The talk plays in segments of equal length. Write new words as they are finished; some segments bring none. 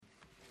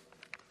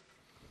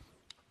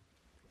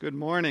Good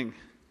morning.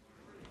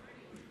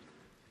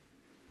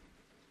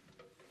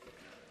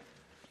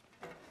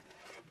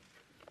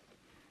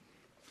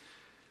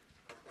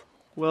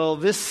 Well,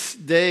 this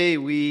day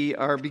we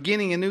are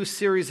beginning a new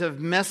series of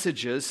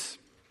messages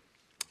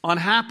on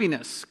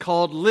happiness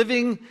called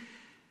Living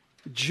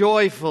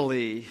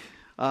Joyfully.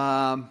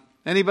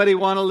 Anybody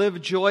want to live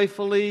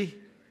joyfully?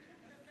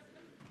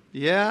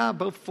 Yeah,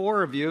 about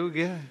 4 of you.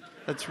 Yeah,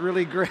 that's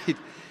really great.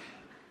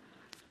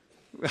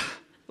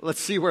 Let's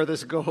see where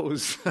this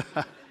goes.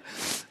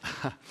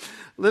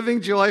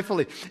 Living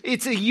joyfully.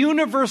 It's a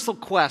universal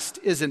quest,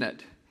 isn't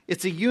it?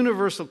 It's a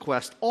universal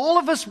quest. All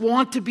of us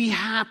want to be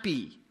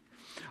happy.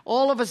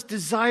 All of us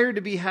desire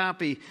to be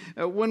happy.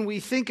 When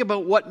we think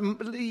about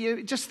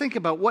just think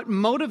about what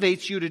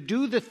motivates you to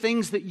do the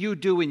things that you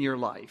do in your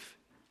life.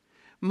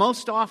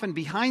 Most often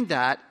behind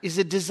that is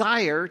a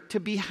desire to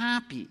be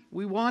happy.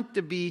 We want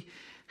to be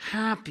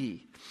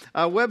happy.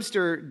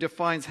 Webster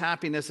defines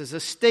happiness as a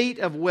state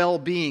of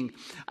well-being.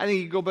 I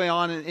think you go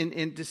beyond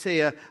and to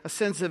say a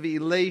sense of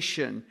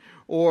elation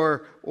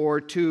or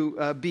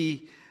to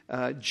be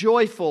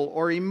joyful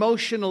or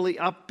emotionally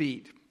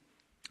upbeat.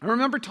 I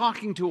remember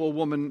talking to a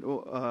woman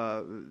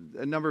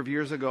a number of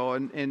years ago,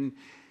 and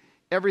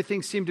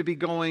everything seemed to be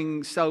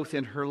going south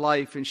in her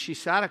life. And she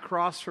sat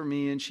across from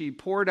me, and she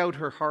poured out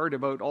her heart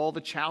about all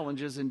the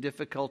challenges and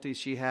difficulties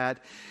she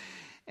had.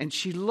 And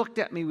she looked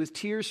at me with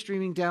tears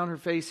streaming down her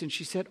face, and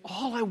she said,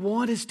 "All I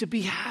want is to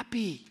be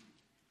happy."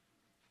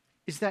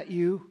 Is that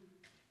you?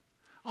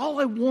 All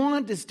I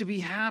want is to be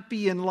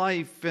happy in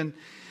life, and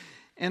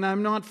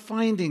I'm not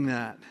finding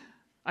that.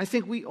 I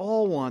think we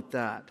all want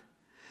that.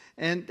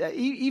 And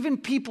even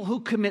people who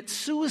commit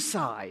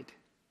suicide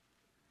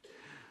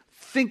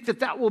think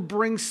that will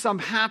bring some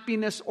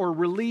happiness or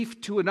relief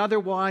to an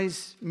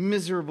otherwise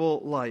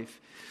miserable life.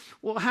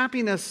 Well,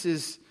 happiness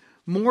is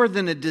more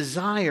than a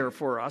desire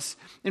for us.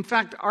 In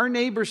fact, our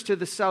neighbors to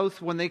the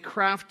south, when they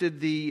crafted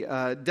the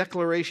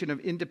Declaration of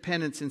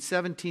Independence in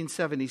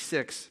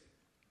 1776,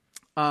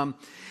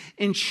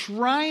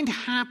 enshrined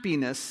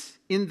happiness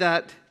in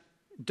that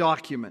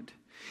document.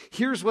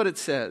 Here's what it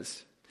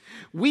says.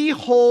 "We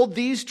hold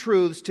these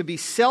truths to be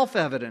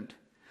self-evident,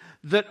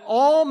 that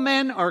all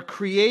men are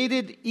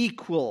created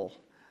equal,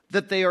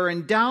 that they are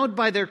endowed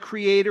by their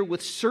Creator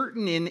with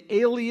certain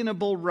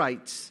inalienable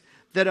rights,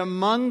 that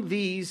among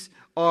these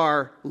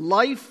are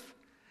life,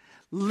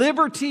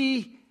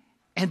 liberty,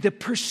 and the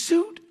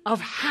pursuit of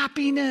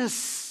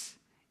happiness."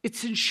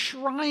 It's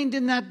enshrined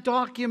in that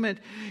document.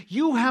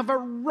 You have a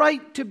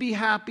right to be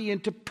happy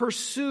and to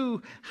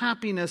pursue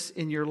happiness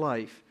in your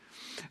life.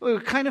 We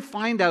kind of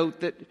find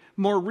out that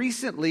more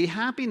recently,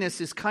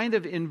 happiness is kind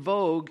of in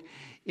vogue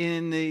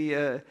in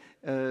the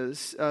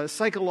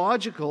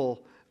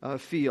psychological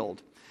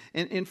field.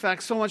 And in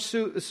fact, so much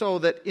so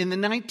that in the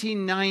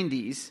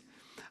 1990s,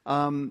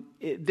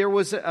 there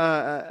was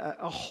a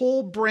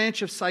whole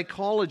branch of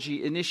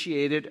psychology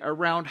initiated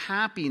around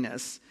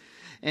happiness,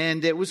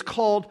 and it was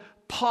called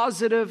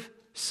positive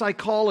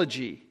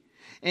psychology.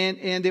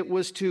 And it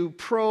was to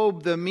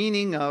probe the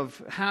meaning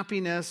of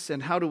happiness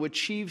and how to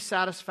achieve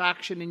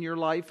satisfaction in your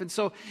life. And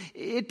so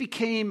it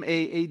became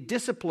a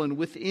discipline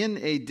within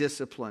a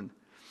discipline.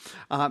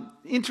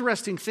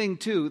 Interesting thing,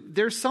 too,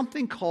 there's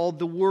something called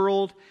the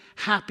World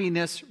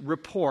Happiness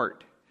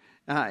Report.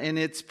 And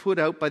it's put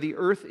out by the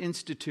Earth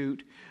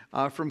Institute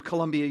from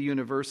Columbia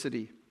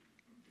University.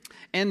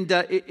 And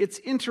it's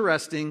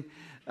interesting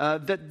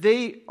that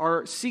they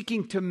are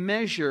seeking to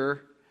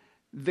measure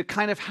the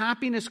kind of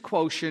happiness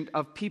quotient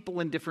of people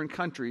in different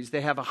countries.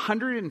 They have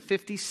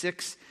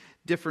 156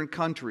 different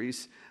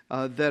countries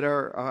that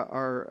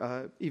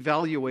are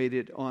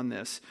evaluated on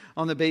this,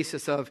 on the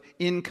basis of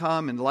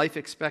income and life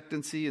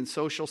expectancy and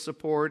social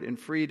support and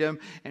freedom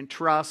and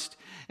trust.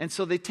 And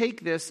so they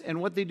take this, and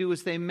what they do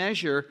is they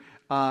measure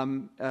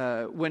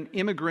when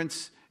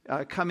immigrants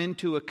come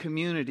into a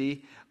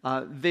community,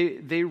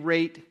 they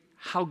rate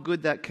how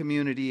good that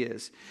community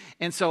is.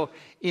 And so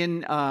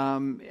in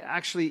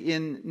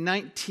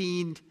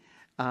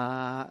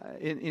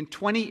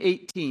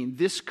 2018,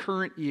 this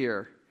current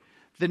year,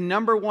 the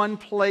number one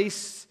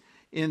place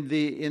in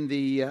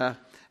the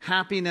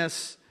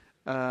happiness,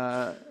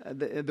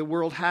 the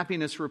World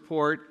Happiness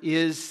Report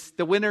is,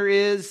 the winner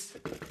is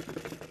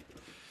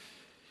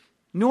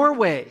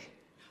Norway.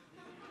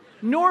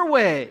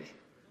 Norway,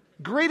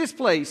 greatest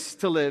place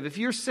to live. If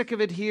you're sick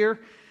of it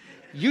here,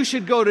 you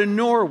should go to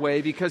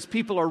Norway because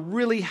people are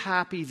really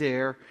happy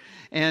there.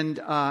 And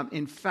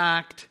in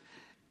fact,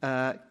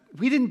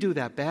 we didn't do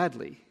that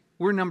badly.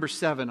 We're number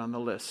 7 on the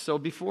list. So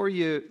before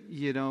you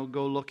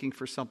go looking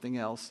for something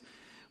else,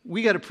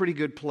 we got a pretty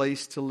good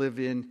place to live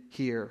in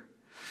here.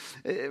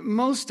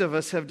 Most of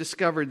us have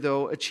discovered,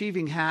 though,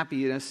 achieving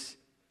happiness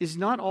is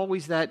not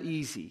always that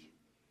easy.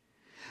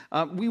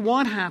 We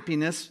want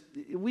happiness.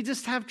 We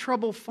just have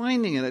trouble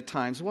finding it at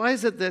times. Why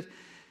is it that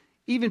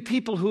even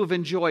people who have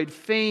enjoyed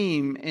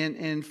fame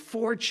and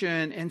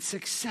fortune and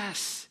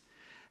success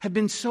have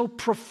been so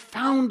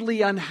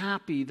profoundly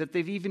unhappy that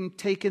they've even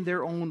taken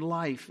their own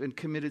life and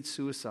committed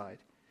suicide?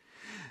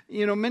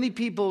 Many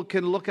people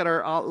can look at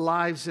our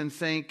lives and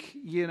think,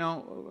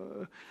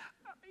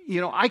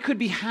 I could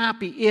be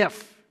happy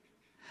if.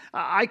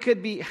 I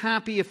could be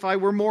happy if I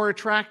were more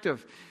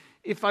attractive,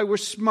 if I were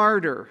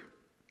smarter,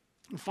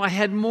 if I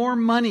had more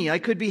money, I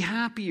could be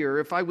happier.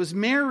 If I was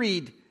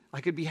married,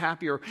 I could be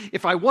happier.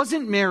 If I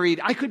wasn't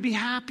married, I could be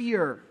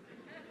happier.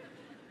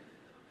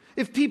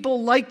 If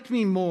people liked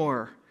me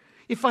more,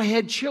 if I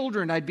had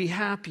children, I'd be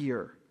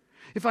happier.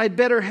 If I had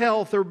better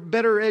health or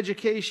better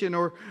education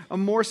or a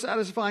more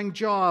satisfying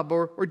job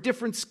or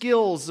different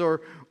skills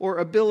or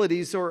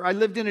abilities, or I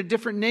lived in a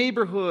different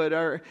neighborhood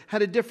or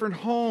had a different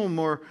home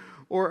or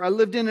I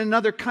lived in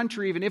another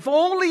country even. If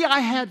only I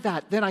had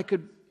that, then I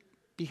could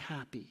be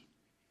happy.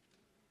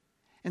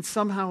 And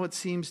somehow it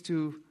seems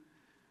to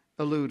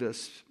elude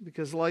us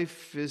because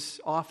life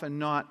is often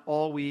not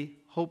all we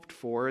hoped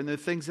for, and there are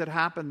things that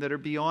happen that are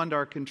beyond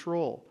our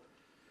control.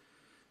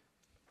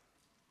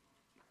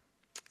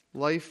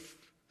 Life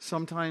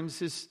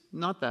sometimes is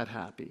not that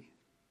happy.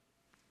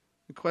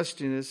 The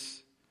question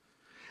is,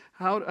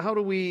 how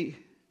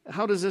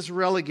does this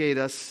relegate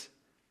us?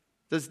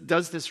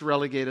 Does this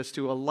relegate us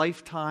to a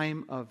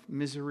lifetime of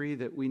misery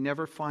that we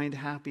never find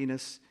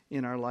happiness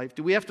in our life?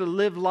 Do we have to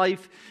live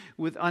life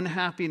with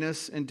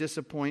unhappiness and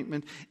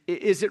disappointment?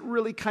 Is it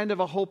really kind of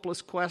a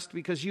hopeless quest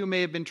because you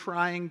may have been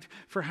trying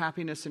for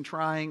happiness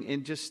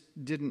and just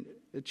didn't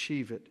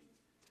achieve it?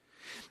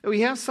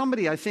 We have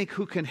somebody, I think,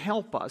 who can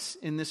help us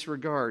in this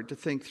regard to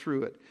think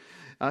through it.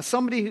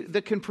 Somebody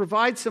that can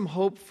provide some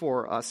hope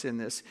for us in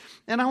this.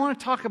 And I want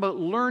to talk about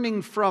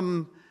learning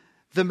from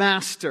the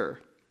master.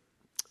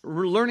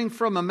 We're learning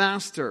from a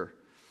master.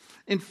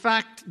 In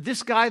fact,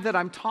 this guy that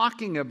I'm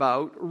talking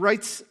about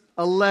writes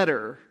a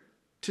letter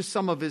to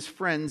some of his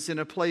friends in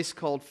a place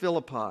called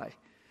Philippi.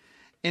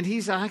 And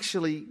he's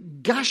actually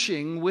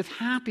gushing with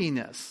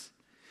happiness.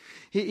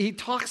 He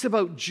talks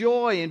about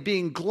joy and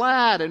being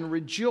glad and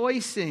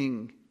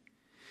rejoicing.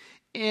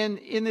 And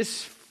in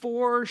this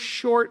 4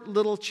 short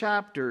little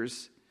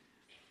chapters,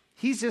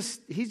 he's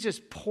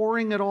just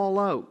pouring it all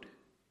out.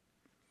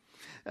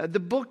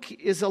 The book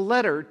is a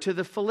letter to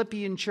the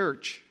Philippian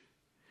church.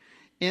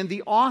 And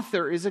the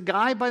author is a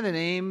guy by the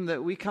name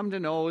that we come to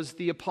know as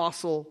the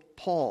Apostle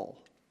Paul.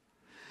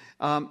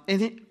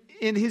 And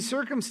in his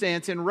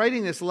circumstance, in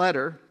writing this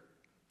letter,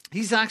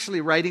 he's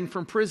actually writing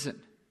from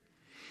prison.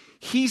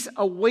 He's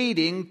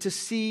awaiting to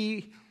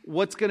see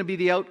what's going to be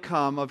the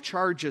outcome of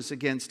charges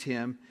against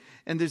him.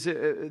 And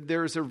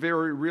there's a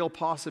very real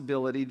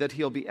possibility that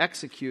he'll be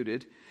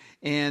executed,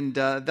 and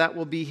that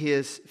will be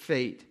his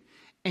fate.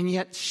 And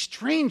yet,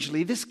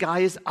 strangely, this guy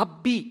is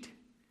upbeat.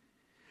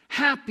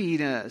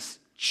 Happiness,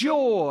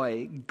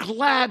 joy,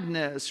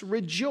 gladness,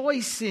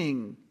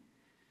 rejoicing.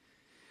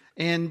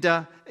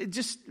 And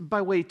just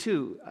by way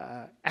too,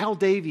 Al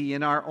Davey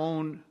in our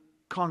own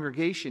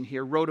congregation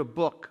here wrote a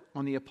book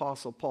on the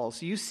Apostle Paul.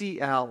 So you see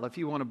Al if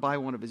you want to buy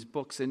one of his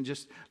books and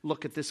just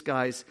look at this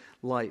guy's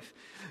life.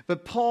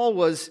 But Paul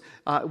was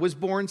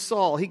born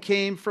Saul. He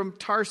came from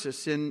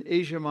Tarsus in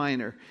Asia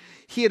Minor.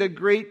 He had a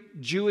great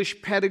Jewish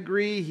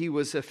pedigree. He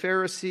was a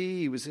Pharisee.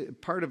 He was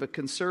part of a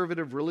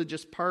conservative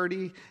religious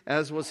party,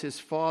 as was his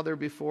father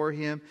before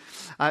him.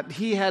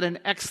 He had an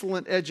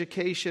excellent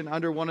education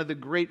under one of the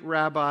great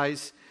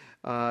rabbis,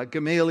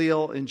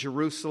 Gamaliel in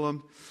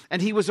Jerusalem. And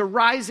he was a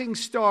rising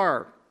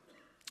star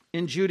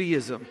in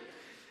Judaism.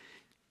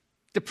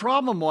 The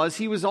problem was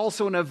he was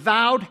also an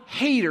avowed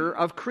hater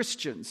of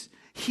Christians.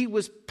 He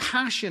was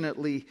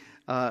passionately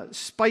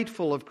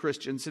spiteful of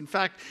Christians. In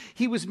fact,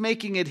 he was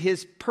making it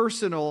his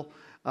personal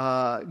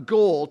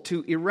goal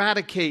to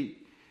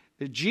eradicate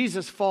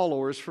Jesus'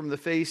 followers from the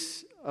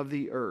face of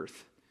the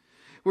earth.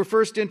 We're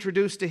first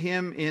introduced to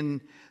him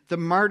in the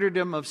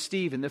martyrdom of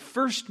Stephen, the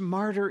first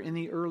martyr in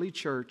the early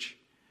church.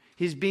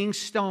 He's being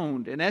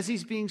stoned, and as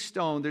he's being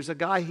stoned, there's a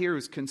guy here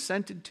who's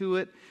consented to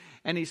it,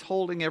 and he's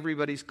holding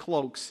everybody's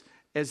cloaks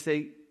as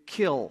they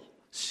kill,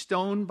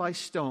 stone by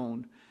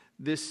stone,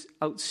 this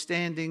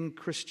outstanding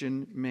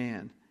Christian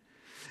man.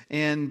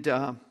 And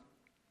the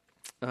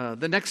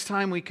next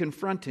time we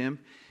confront him,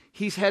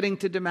 he's heading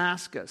to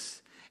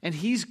Damascus. And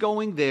he's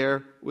going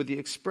there with the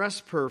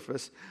express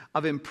purpose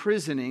of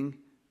imprisoning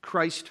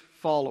Christ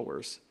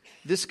followers.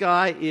 This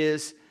guy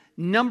is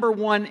number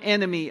one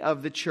enemy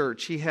of the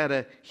church. He had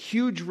a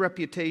huge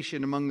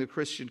reputation among the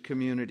Christian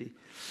community.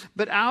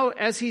 But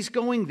as he's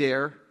going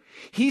there,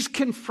 he's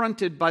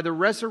confronted by the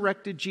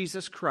resurrected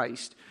Jesus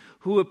Christ,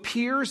 who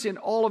appears in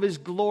all of his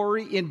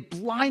glory in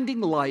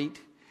blinding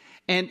light,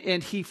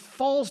 and he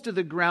falls to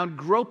the ground,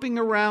 groping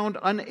around,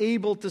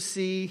 unable to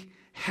see,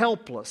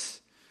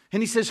 helpless.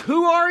 And he says,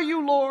 "Who are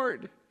you,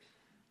 Lord?"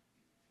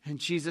 And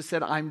Jesus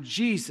said, "I'm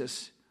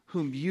Jesus,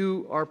 whom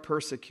you are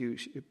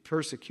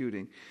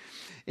persecuting."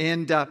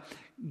 And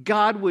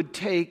God would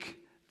take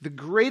the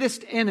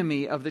greatest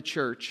enemy of the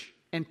church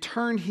and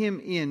turn him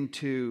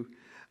into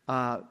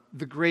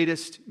the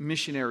greatest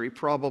missionary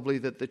probably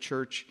that the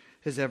church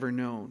has ever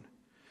known.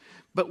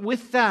 But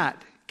with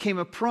that came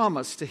a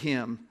promise to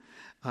him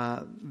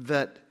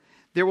that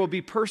There will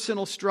be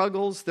personal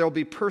struggles. There will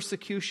be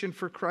persecution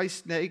for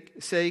Christ's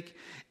sake.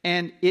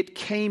 And it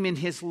came in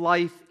his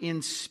life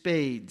in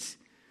spades.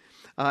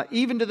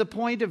 Even to the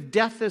point of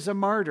death as a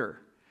martyr.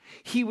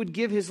 He would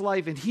give his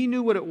life, and he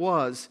knew what it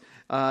was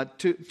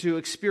to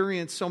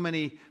experience so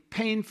many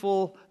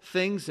painful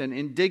things and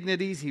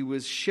indignities. He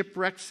was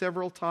shipwrecked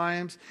several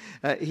times.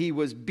 He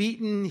was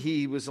beaten.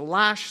 He was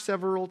lashed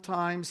several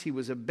times. He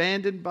was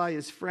abandoned by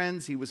his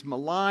friends. He was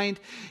maligned.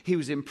 He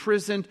was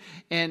imprisoned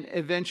and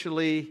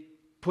eventually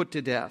put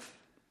to death.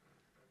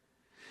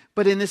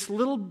 But in this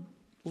little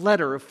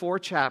letter of 4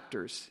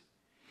 chapters,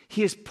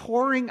 he is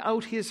pouring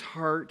out his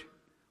heart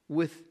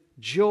with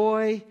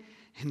joy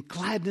and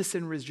gladness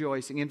and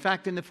rejoicing. In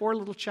fact, in the 4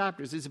 little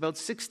chapters, it's about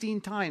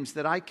 16 times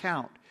that I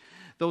count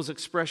those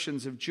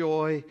expressions of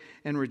joy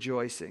and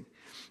rejoicing.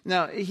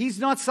 Now, he's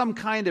not some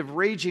kind of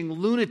raging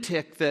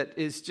lunatic that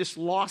is just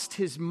lost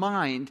his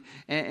mind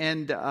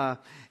and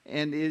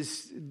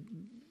is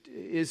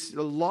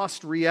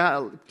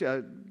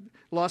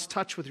lost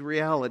touch with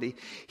reality.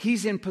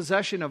 He's in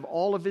possession of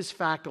all of his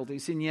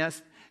faculties, and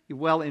yes,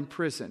 well, in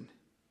prison.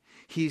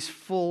 He's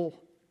full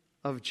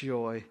of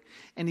joy,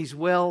 and he's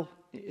well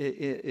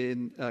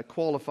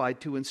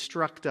qualified to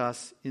instruct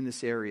us in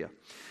this area.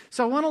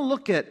 So I want to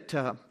look at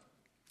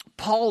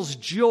Paul's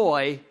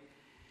joy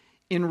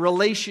in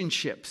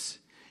relationships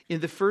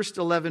in the first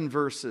 11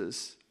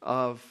 verses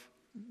of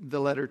the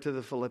letter to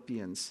the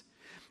Philippians.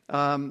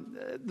 The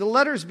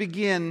letters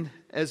begin,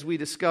 as we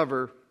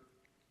discover,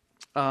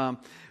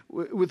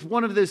 with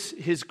one of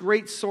his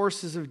great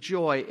sources of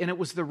joy, and it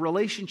was the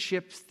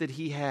relationships that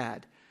he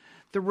had.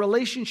 The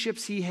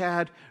relationships he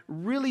had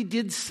really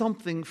did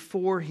something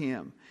for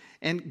him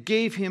and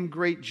gave him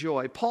great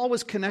joy. Paul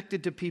was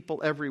connected to people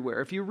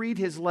everywhere. If you read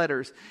his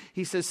letters,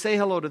 he says, say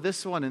hello to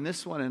this one,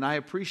 and I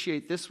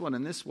appreciate this one,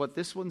 and what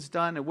this one's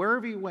done. And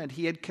wherever he went,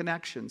 he had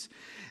connections.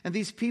 And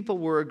these people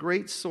were a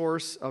great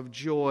source of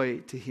joy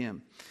to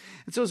him.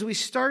 And so as we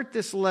start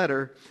this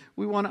letter,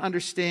 we want to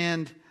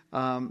understand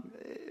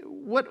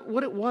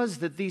what it was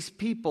that these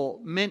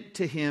people meant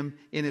to him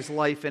in his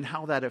life and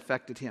how that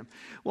affected him.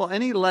 Well,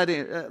 any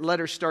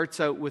letter starts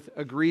out with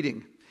a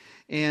greeting.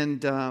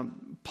 And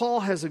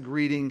Paul has a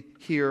greeting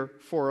here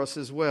for us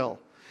as well.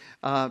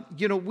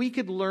 We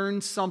could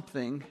learn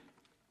something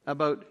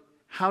about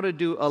how to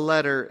do a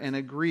letter and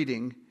a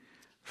greeting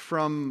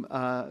from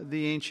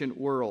the ancient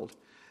world.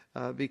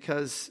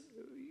 Because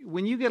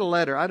when you get a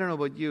letter, I don't know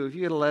about you, if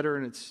you get a letter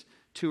and it's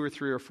 2 or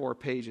 3 or 4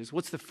 pages,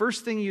 what's the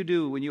first thing you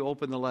do when you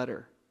open the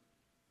letter?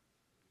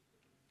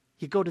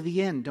 You go to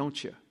the end,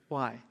 don't you?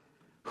 Why?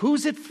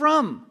 Who's it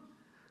from?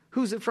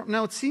 Who's it from?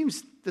 Now, it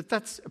seems that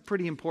that's a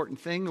pretty important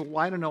thing.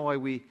 I don't know why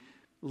we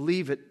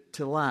leave it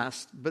to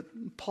last, but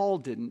Paul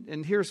didn't.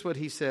 And here's what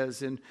he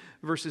says in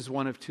verses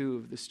 1 of 2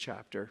 of this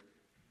chapter.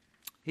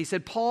 He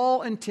said,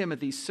 Paul and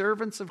Timothy,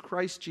 servants of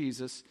Christ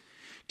Jesus,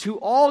 to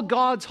all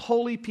God's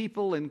holy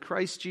people in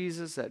Christ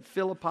Jesus at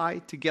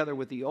Philippi, together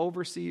with the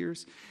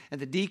overseers and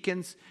the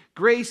deacons,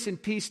 grace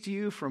and peace to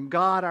you from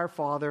God our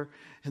Father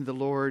and the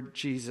Lord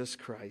Jesus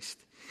Christ.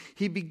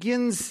 He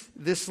begins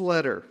this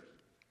letter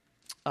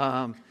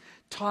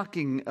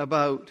talking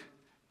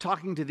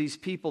to these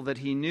people that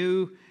he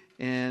knew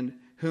and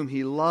whom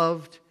he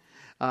loved.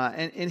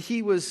 And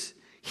he was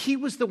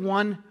the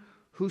one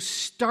who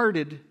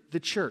started the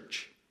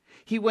church.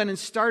 He went and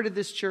started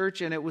this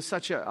church, and it was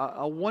such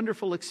a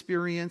wonderful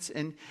experience.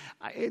 And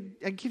I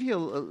give you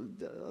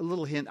a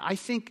little hint. I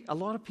think a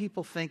lot of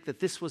people think that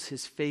this was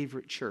his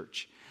favorite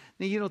church.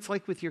 Now, it's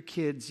like with your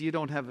kids. You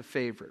don't have a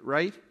favorite,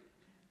 right?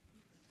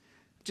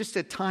 Just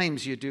at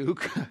times you do,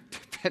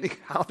 depending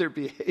how they're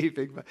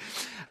behaving.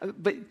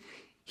 But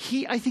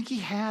I think he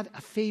had a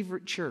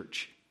favorite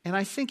church. And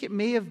I think it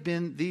may have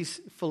been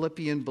these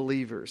Philippian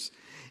believers.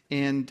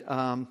 And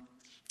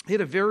he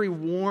had a very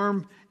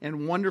warm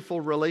and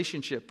wonderful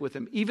relationship with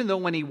them. Even though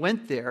when he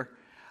went there,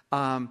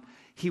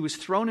 he was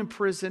thrown in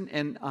prison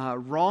and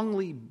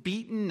wrongly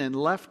beaten and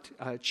left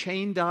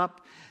chained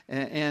up.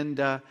 And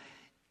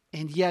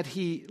yet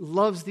he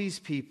loves these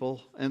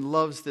people and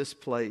loves this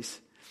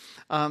place.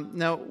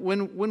 Now,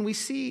 when we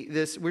see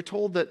this, we're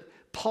told that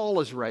Paul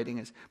is writing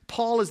this.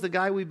 Paul is the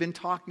guy we've been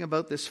talking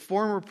about, this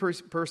former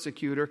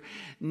persecutor,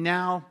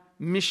 now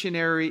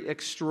missionary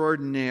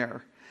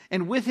extraordinaire.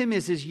 And with him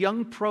is his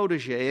young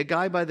protege, a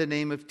guy by the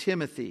name of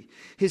Timothy,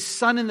 his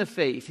son in the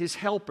faith, his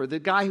helper, the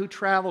guy who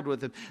traveled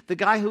with him, the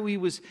guy who he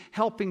was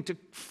helping to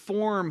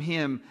form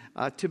him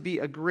to be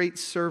a great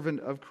servant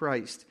of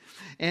Christ.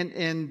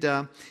 And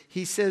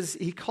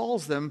he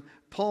calls them,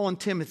 Paul and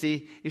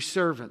Timothy, his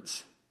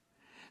servants.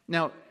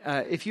 Now,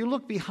 if you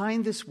look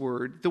behind this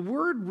word, the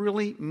word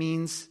really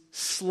means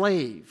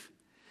slave.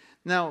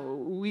 Now,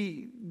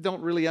 we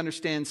don't really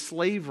understand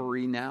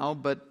slavery now,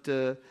 but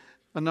a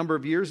number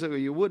of years ago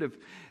you would have.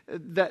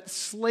 That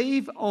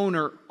slave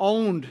owner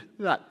owned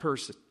that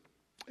person,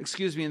 and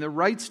the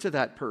rights to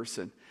that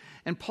person.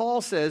 And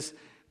Paul says,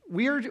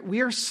 we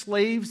are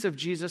slaves of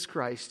Jesus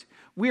Christ.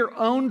 We are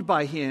owned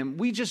by him.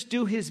 We just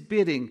do his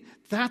bidding.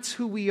 That's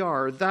who we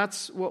are.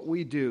 That's what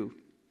we do.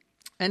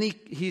 And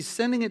he's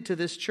sending it to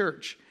this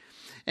church.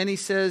 And he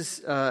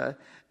says,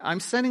 I'm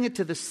sending it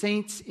to the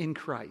saints in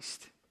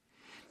Christ.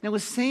 Now, a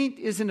saint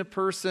isn't a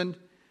person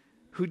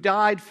who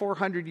died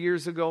 400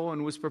 years ago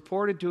and was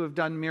purported to have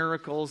done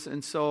miracles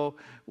and so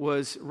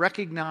was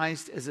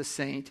recognized as a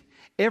saint.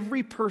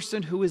 Every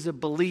person who is a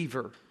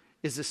believer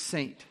is a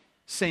saint.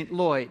 Saint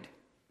Lloyd.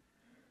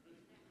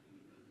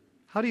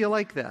 How do you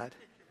like that?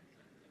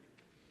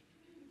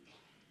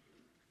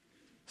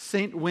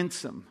 Saint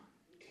Winsome.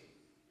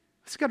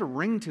 It's got a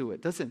ring to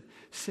it, doesn't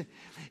it?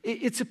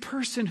 It's a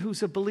person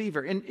who's a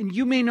believer. And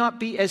you may not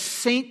be as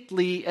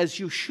saintly as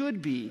you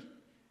should be,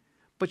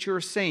 but you're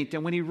a saint.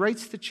 And when he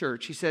writes the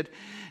church, he said,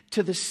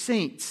 to the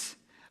saints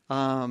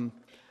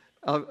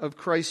of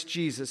Christ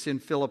Jesus in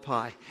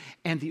Philippi,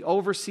 and the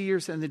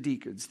overseers and the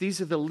deacons.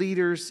 These are the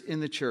leaders in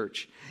the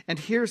church. And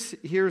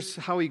here's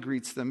how he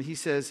greets them. He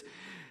says,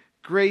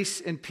 grace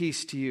and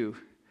peace to you.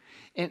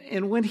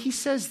 And when he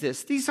says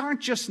this, these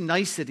aren't just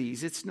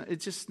niceties. It's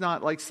just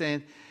not like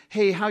saying,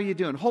 hey, how you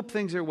doing? Hope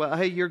things are well.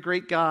 Hey, you're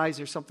great guys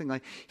or something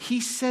like that.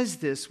 He says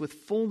this with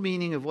full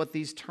meaning of what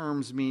these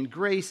terms mean.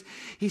 Grace,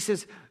 he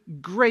says,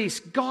 grace,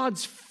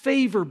 God's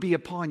favor be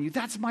upon you.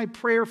 That's my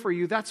prayer for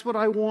you. That's what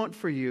I want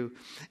for you.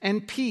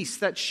 And peace,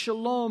 that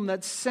shalom,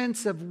 that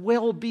sense of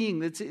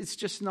well-being. It's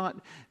just not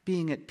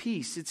being at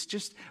peace. It's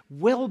just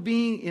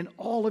well-being in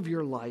all of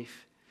your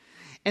life.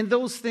 And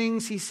those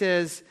things, he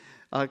says,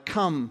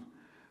 come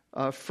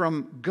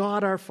from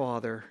God our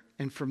Father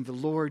and from the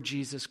Lord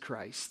Jesus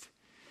Christ.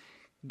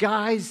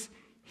 Guys,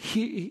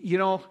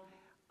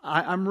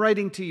 I'm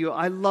writing to you.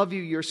 I love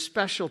you. You're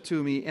special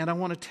to me. And I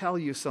want to tell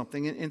you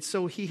something. And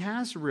so he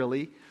has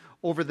really,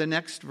 over the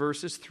next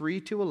verses,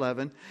 3 to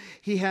 11,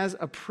 he has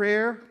a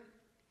prayer,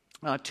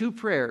 two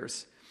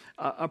prayers.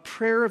 A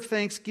prayer of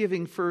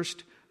thanksgiving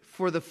first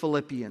for the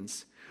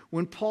Philippians.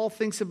 When Paul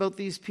thinks about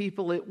these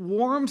people, it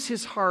warms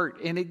his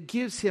heart and it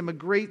gives him a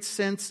great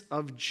sense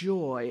of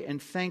joy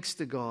and thanks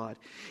to God.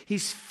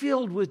 He's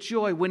filled with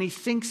joy when he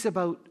thinks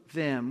about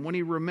them, when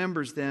he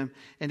remembers them,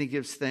 and he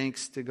gives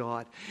thanks to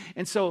God.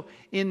 And so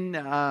in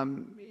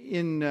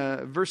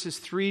verses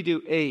 3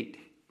 to 8,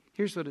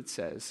 here's what it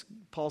says.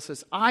 Paul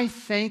says, I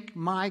thank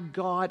my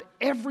God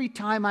every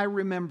time I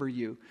remember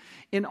you.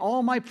 In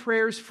all my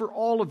prayers for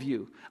all of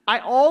you, I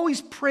always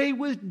pray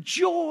with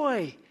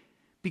joy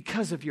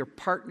because of your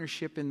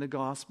partnership in the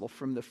gospel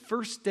from the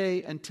first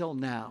day until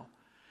now,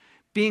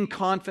 being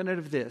confident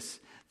of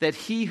this, that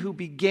he who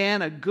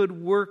began a good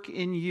work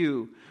in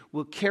you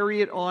will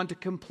carry it on to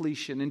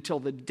completion until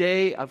the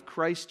day of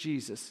Christ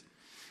Jesus.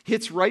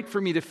 It's right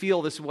for me to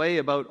feel this way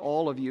about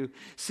all of you,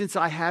 since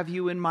I have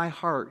you in my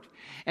heart.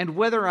 And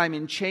whether I'm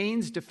in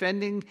chains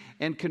defending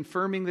and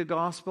confirming the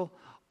gospel,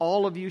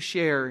 all of you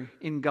share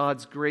in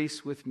God's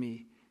grace with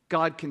me.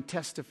 God can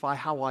testify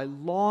how I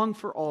long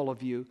for all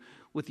of you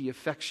with the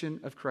affection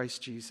of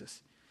Christ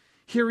Jesus.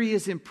 Here he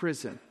is in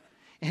prison.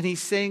 And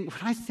he's saying, when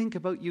I think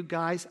about you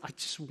guys, it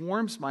just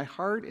warms my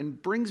heart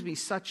and brings me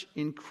such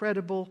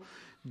incredible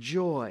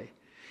joy.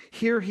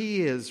 Here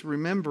he is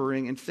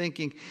remembering and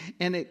thinking,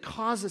 and it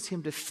causes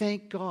him to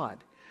thank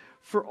God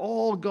for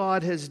all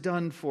God has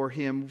done for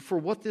him, for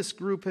what this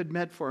group had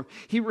meant for him.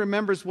 He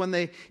remembers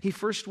when he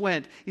first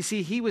went. You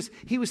see, he was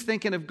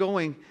thinking of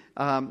going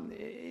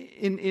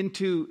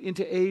into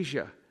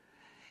Asia.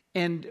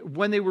 And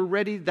when they were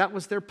ready, that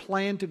was their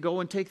plan to go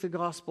and take the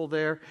gospel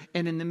there.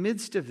 And in the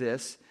midst of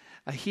this,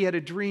 he had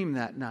a dream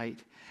that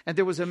night. And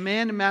there was a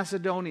man in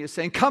Macedonia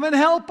saying, come and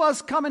help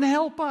us, come and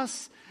help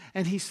us.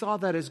 And he saw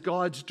that as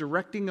God's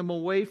directing them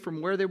away from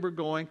where they were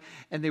going,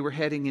 and they were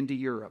heading into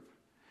Europe.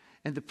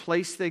 And the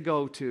place they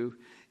go to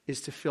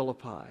is to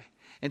Philippi.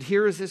 And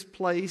here is this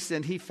place,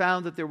 and he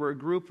found that there were a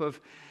group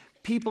of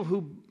people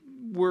who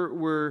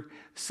were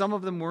some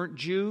of them weren't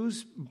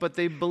Jews, but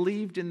they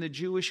believed in the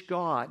Jewish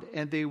God,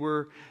 and they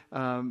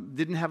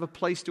didn't have a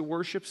place to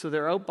worship, so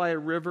they're out by a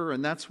river,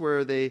 and that's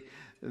where they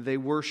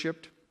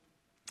worshipped.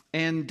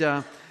 And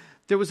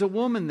there was a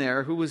woman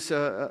there who was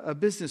a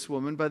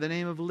businesswoman by the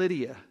name of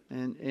Lydia,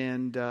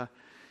 and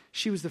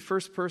she was the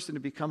first person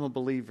to become a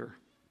believer.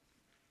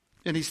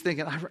 And he's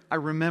thinking, I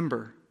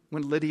remember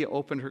when Lydia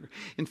opened her.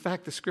 In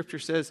fact, the scripture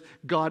says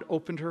God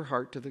opened her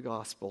heart to the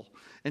gospel,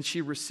 and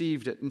she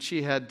received it. And she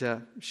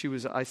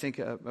was, I think,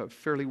 a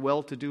fairly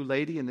well-to-do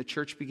lady, and the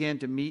church began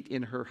to meet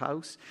in her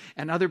house,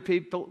 and other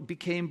people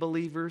became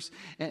believers.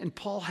 And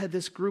Paul had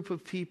this group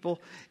of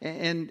people,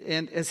 and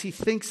as he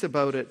thinks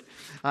about it,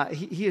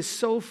 he is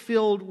so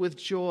filled with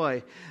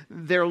joy.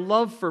 Their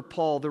love for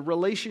Paul, the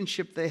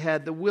relationship they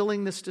had, the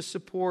willingness to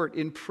support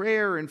in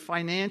prayer and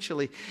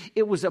financially.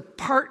 It was a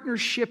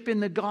partnership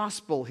in the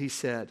gospel, he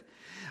said.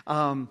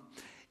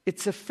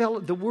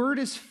 The word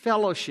is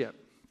fellowship.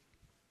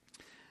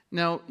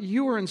 Now,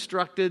 you were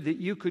instructed that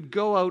you could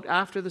go out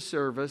after the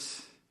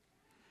service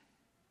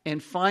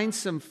and find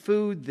some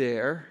food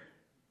there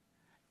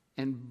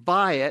and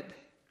buy it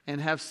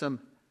and have some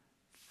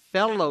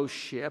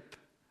fellowship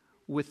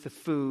with the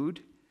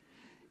food.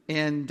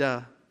 And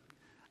that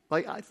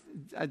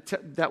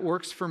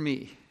works for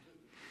me.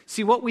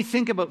 See, what we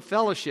think about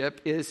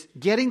fellowship is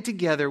getting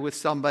together with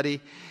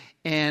somebody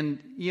and,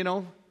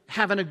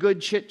 having a good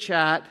chit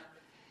chat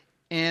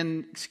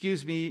and,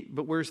 excuse me,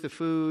 but where's the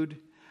food?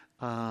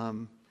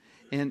 And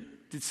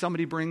did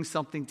somebody bring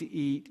something to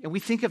eat? And we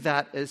think of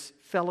that as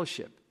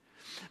fellowship.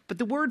 But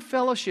the word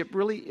fellowship,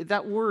 really,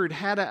 that word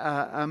had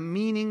a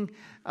meaning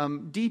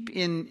deep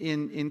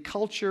in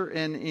culture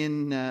and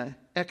in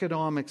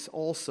economics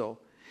also.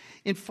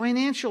 In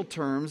financial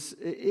terms,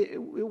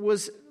 it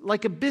was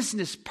like a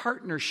business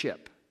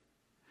partnership.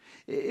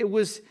 It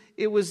was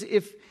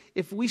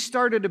if we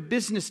started a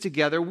business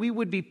together, we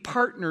would be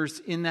partners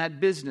in that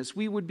business.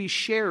 We would be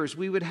sharers.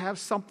 We would have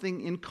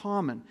something in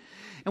common.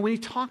 And when he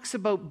talks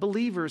about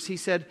believers, he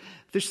said,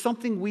 there's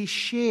something we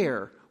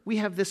share. We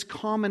have this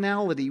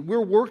commonality. We're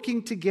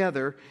working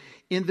together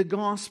in the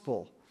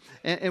gospel.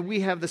 And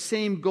we have the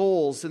same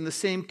goals and the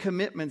same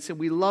commitments, and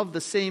we love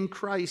the same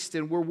Christ,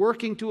 and we're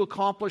working to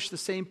accomplish the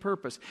same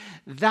purpose.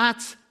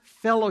 That's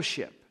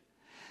fellowship.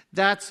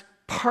 That's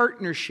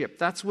partnership.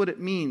 That's what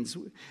it means.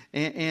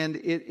 And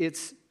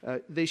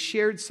they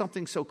shared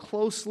something so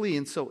closely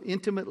and so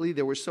intimately.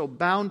 They were so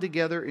bound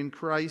together in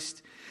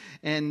Christ.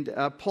 And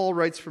Paul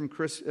writes from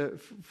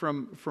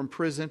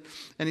prison,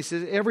 and he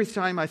says, every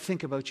time I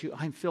think about you,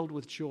 I'm filled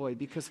with joy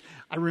because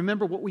I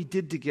remember what we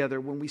did together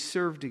when we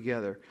served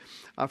together.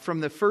 From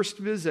the first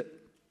visit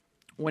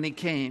when he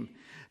came,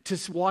 to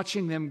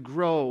watching them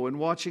grow and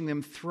watching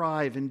them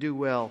thrive and do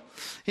well.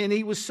 And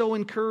he was so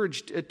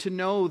encouraged to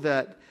know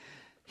that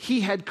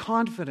he had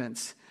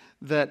confidence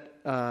that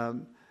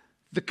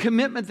the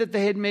commitment that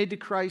they had made to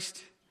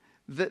Christ,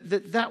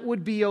 that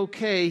would be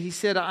okay. He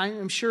said, I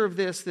am sure of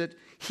this, that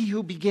he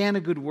who began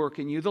a good work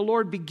in you, the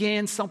Lord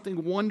began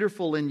something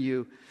wonderful in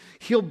you.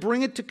 He'll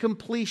bring it to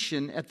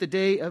completion at the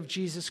day of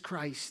Jesus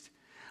Christ.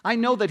 I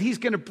know that he's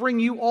going to bring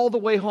you all the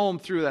way home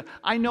through that.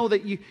 I know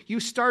that you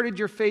started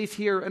your faith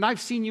here, and I've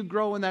seen you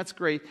grow, and that's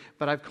great,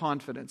 but I have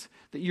confidence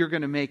that you're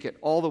going to make it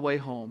all the way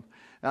home.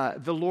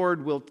 The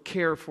Lord will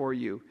care for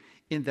you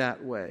in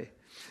that way.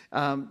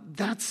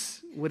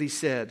 That's what he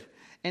said.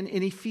 And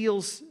he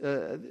feels,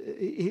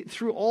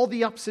 through all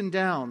the ups and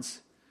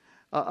downs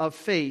of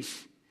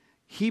faith,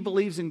 he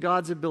believes in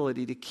God's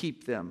ability to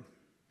keep them.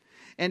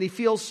 And he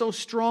feels so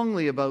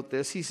strongly about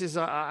this. He says,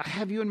 I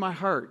have you in my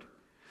heart.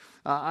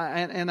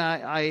 And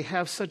I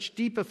have such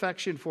deep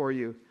affection for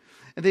you.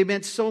 And they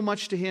meant so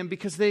much to him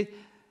because they'd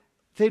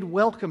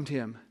welcomed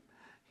him.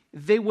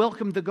 They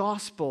welcomed the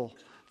gospel.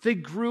 They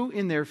grew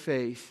in their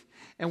faith.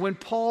 And when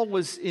Paul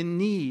was in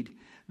need,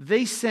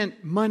 they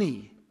sent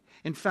money.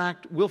 In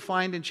fact, we'll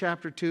find in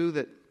chapter 2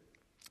 that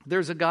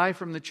there's a guy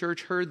from the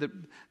church heard that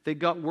they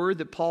got word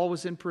that Paul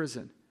was in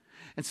prison.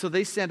 And so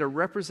they sent a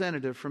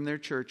representative from their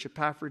church,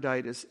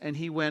 Epaphroditus, and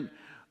he went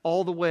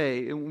all the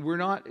way. And we're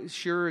not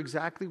sure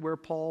exactly where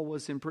Paul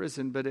was in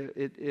prison, but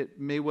it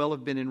may well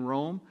have been in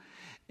Rome,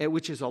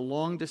 which is a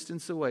long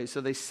distance away.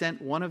 So they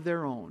sent one of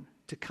their own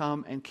to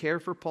come and care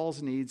for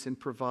Paul's needs and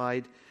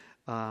provide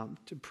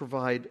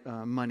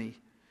money.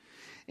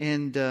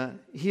 And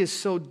he is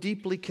so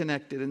deeply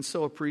connected and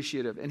so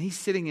appreciative. And he's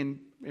sitting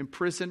in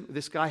prison,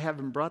 this guy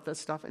having brought that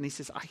stuff, and he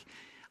says,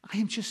 I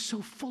am just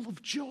so full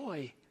of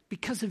joy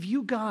because of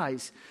you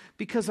guys,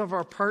 because of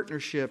our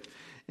partnership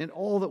and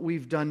all that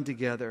we've done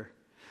together.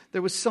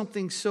 There was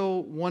something so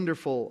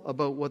wonderful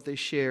about what they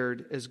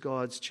shared as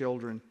God's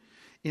children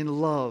in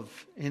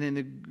love and in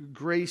the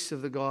grace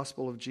of the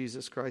gospel of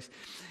Jesus Christ.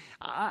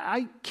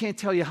 I can't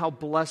tell you how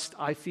blessed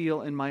I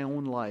feel in my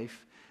own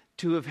life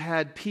to have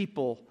had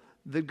people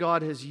that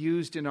God has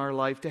used in our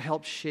life to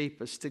help shape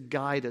us, to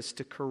guide us,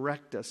 to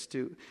correct us,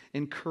 to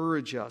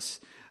encourage us,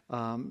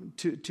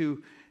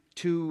 to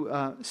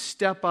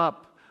step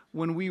up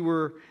when we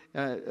were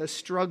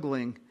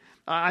struggling.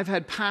 I've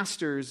had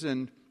pastors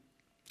and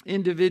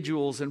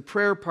individuals and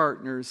prayer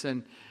partners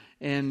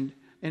and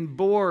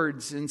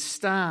boards and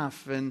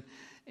staff and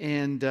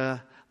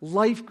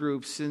life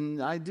groups.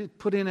 And I did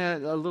put in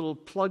a little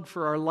plug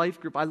for our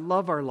life group. I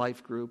love our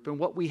life group and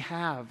what we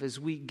have as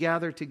we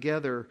gather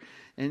together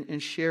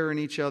and share in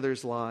each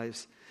other's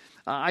lives.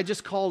 I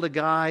just called a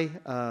guy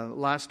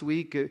last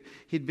week.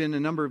 He'd been a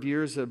number of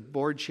years a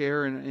board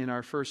chair in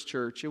our first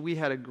church. And we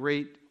had a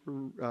great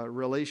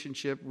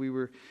relationship.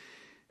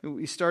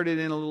 We started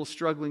in a little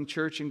struggling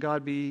church, and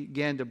God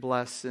began to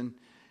bless. And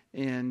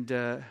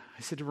I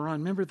said to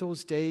Ron, remember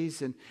those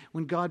days and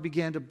when God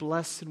began to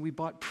bless and we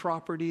bought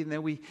property and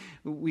then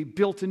we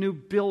built a new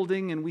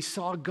building and we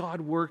saw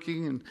God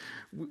working, and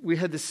we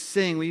had this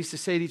saying, we used to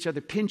say to each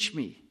other, pinch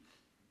me.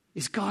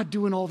 Is God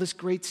doing all this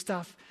great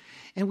stuff?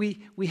 And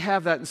we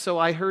have that. And so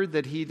I heard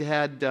that he'd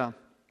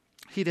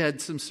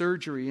had some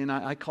surgery, and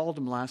I called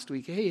him last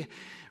week. Hey,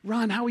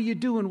 Ron, how are you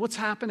doing? What's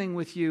happening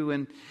with you?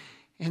 And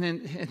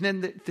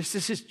then there's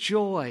this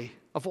joy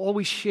of all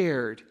we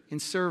shared in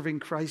serving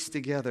Christ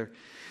together.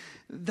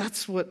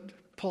 That's what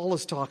Paul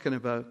is talking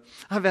about.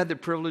 I've had the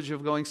privilege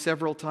of going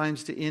several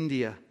times to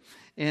India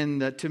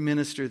and to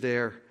minister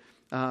there.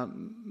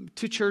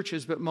 To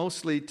churches, but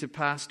mostly to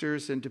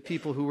pastors and to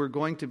people who were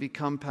going to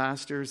become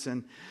pastors.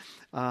 And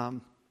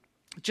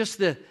just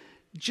the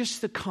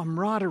just the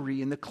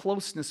camaraderie and the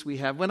closeness we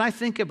have. When I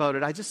think about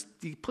it,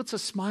 it puts a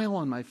smile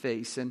on my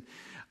face. And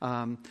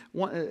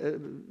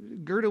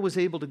Gerda was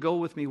able to go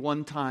with me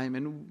one time,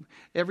 and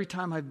every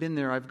time I've been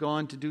there, I've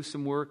gone to do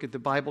some work at the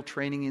Bible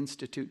Training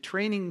Institute,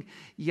 training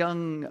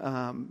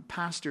young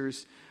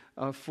pastors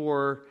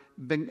for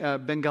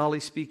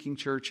Bengali-speaking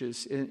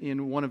churches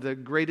in one of the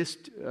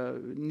greatest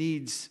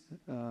needs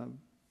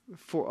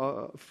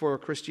for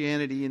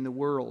Christianity in the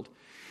world.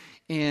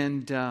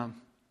 And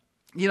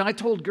I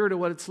told Gerda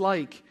what it's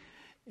like,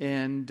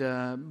 and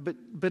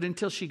but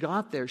until she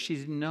got there, she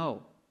didn't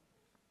know.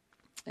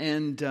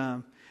 And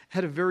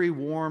had a very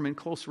warm and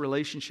close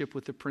relationship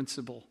with the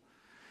principal.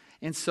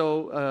 And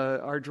so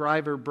our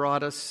driver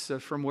brought us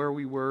from where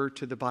we were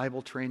to the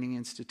Bible Training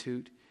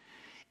Institute.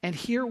 And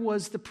here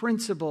was the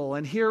principal,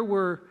 and here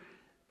were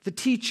the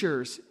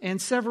teachers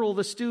and several of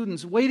the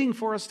students waiting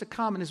for us to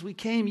come. And as we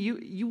came,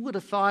 you would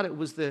have thought it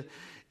was the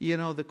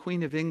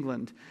Queen of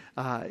England,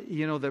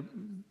 the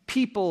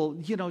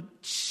people,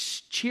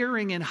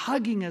 cheering and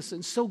hugging us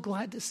and so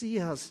glad to see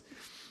us.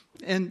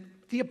 And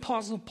the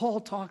Apostle Paul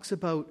talks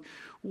about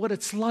what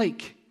it's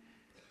like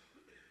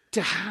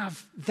to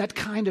have that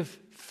kind of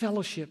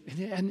fellowship.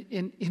 And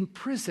in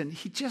prison,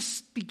 he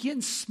just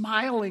begins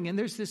smiling, and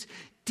there's this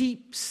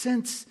deep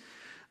sense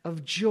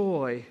of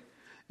joy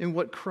in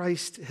what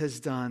Christ has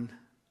done.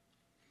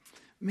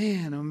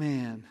 Man, oh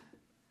man.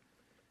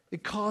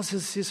 It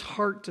causes his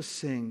heart to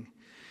sing.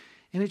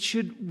 And it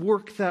should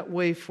work that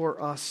way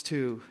for us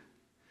too.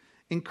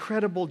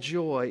 Incredible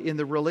joy in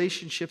the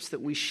relationships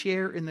that we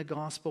share in the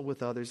gospel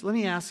with others. Let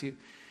me ask you,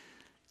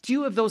 do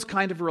you have those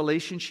kind of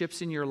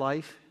relationships in your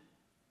life?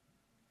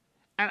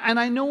 And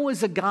I know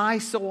as a guy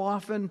so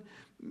often,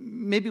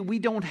 maybe we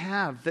don't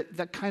have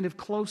that kind of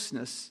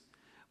closeness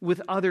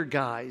with other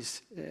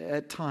guys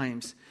at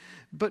times.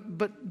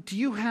 But do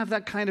you have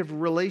that kind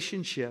of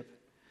relationship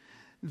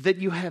that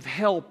you have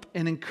help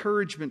and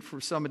encouragement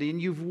for somebody,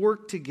 and you've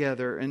worked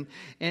together and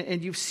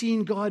you've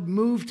seen God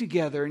move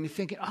together, and you're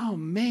thinking, oh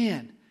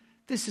man,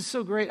 this is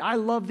so great. I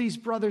love these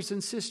brothers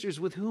and sisters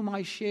with whom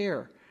I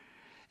share.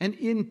 And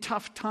in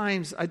tough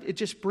times, it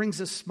just brings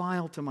a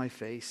smile to my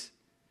face.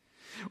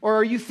 Or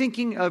are you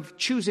thinking of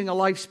choosing a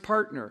life's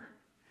partner?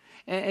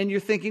 And you're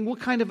thinking, what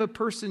kind of a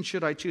person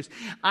should I choose?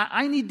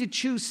 I need to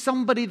choose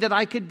somebody that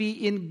I could be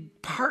in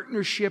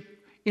partnership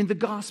in the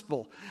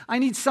gospel. I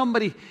need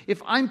somebody,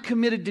 if I'm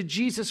committed to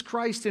Jesus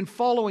Christ and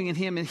following in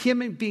Him, and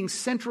Him being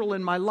central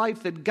in my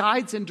life, that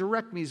guides and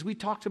directs me. As we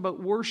talked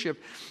about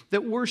worship,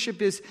 that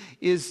worship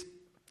is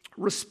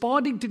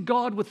responding to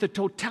God with the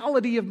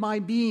totality of my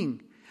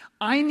being.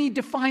 I need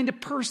to find a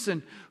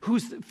person who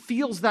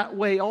feels that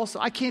way also.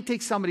 I can't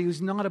take somebody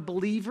who's not a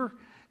believer,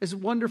 as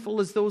wonderful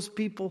as those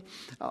people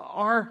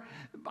are.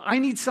 I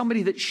need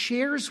somebody that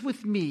shares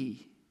with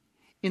me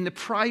in the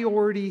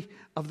priority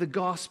of the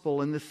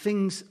gospel and the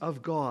things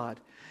of God.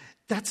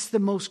 That's the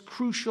most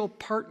crucial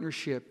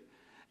partnership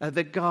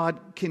that God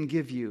can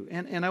give you.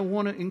 And I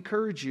want to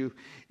encourage you,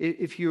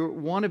 if you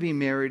want to be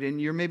married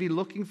and you're maybe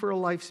looking for a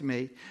life's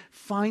mate,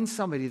 find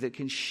somebody that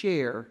can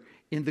share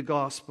in the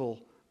gospel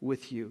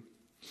with you.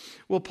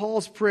 Well,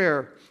 Paul's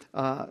prayer,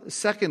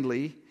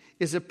 secondly,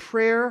 is a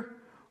prayer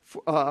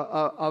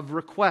of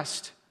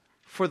request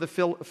for the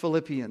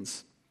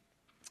Philippians.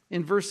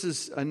 In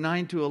verses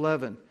 9 to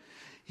 11,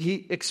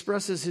 he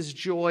expresses his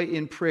joy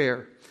in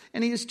prayer.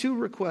 And he has two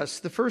requests.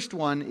 The first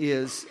one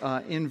is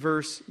in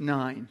verse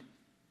 9.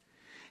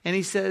 And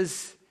he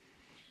says,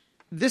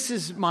 This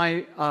is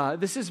my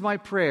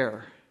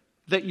prayer,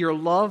 that your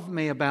love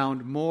may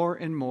abound more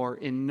and more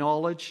in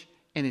knowledge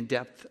and in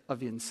depth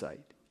of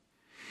insight.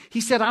 He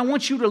said, I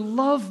want you to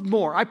love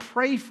more. I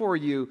pray for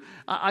you.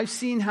 I've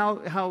seen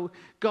how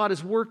God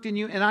has worked in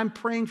you, and I'm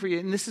praying for you.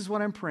 And this is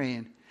what I'm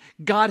praying.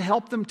 God,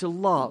 help them to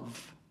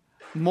love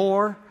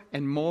more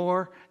and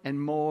more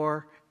and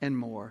more and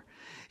more.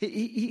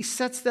 He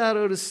sets that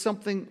out as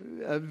something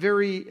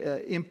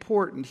very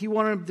important. He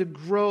wanted them to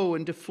grow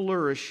and to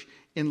flourish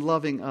in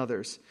loving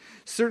others.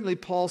 Certainly,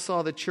 Paul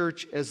saw the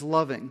church as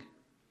loving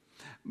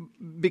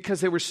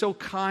because they were so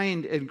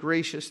kind and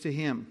gracious to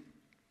him.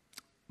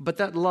 But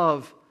that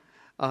love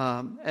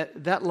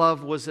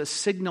was a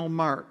signal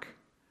mark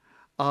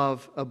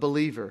of a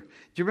believer.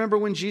 Do you remember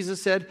when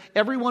Jesus said,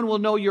 everyone will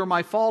know you're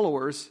my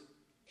followers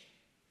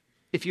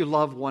if you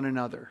love one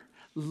another?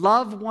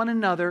 Love one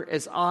another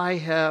as I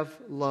have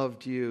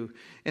loved you.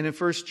 And in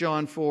 1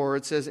 John 4,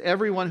 it says,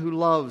 everyone who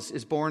loves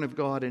is born of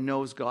God and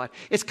knows God.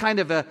 It's kind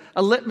of a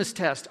litmus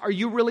test. Are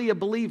you really a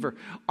believer?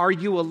 Are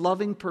you a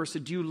loving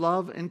person? Do you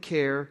love and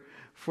care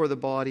for the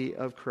body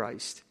of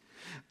Christ?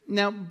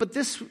 Now, but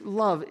this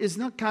love is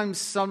not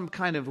some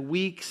kind of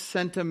weak,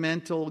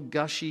 sentimental,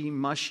 gushy,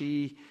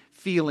 mushy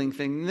feeling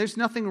thing. There's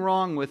nothing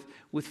wrong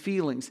with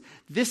feelings.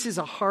 This is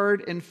a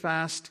hard and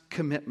fast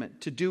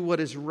commitment to do what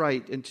is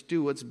right and to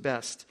do what's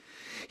best.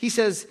 He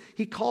says,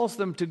 he calls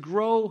them to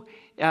grow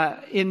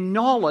in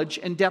knowledge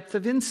and depth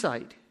of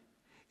insight.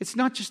 It's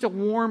not just a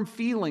warm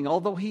feeling,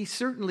 although he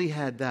certainly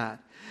had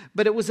that.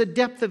 But it was a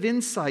depth of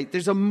insight.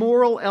 There's a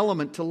moral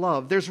element to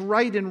love. There's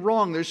right and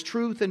wrong. There's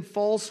truth and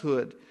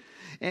falsehood.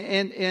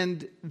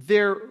 And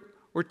there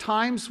were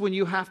times when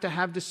you have to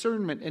have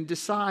discernment and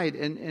decide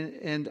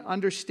and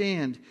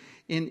understand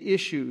in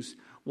issues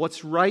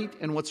what's right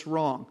and what's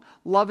wrong.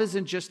 Love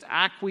isn't just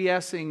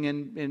acquiescing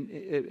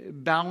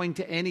and bowing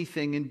to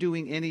anything and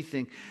doing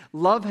anything.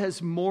 Love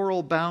has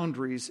moral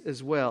boundaries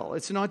as well.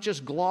 It's not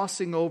just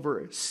glossing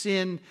over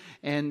sin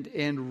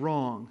and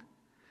wrong.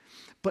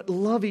 But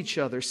love each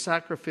other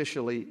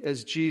sacrificially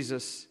as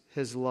Jesus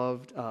has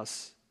loved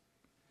us.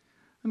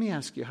 Let me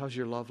ask you, how's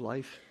your love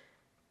life?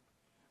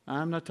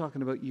 I'm not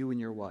talking about you and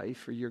your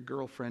wife or your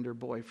girlfriend or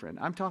boyfriend.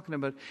 I'm talking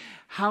about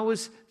how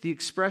is the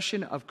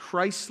expression of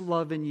Christ's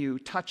love in you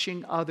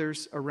touching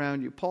others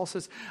around you. Paul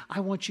says, I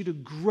want you to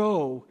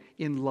grow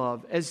in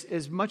love.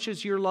 As much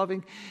as you're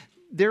loving,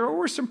 there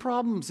were some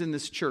problems in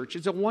this church.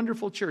 It's a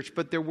wonderful church,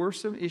 but there were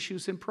some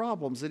issues and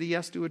problems that he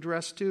has to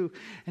address too.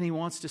 And he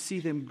wants to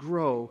see them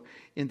grow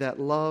in that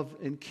love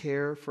and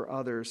care for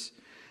others,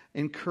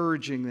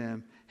 encouraging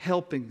them,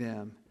 helping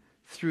them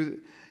through.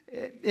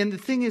 And the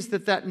thing is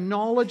that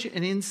knowledge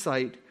and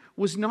insight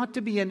was not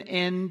to be an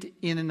end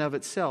in and of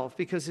itself,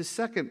 because his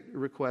second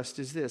request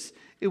is this.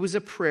 It was a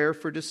prayer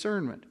for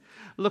discernment.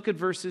 Look at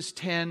verses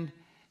 10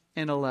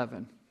 and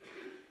 11.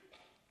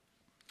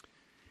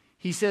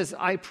 He says,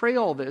 I pray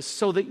all this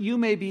so that you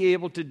may be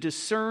able to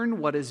discern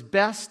what is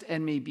best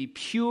and may be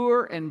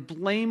pure and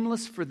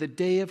blameless for the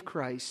day of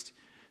Christ,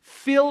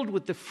 filled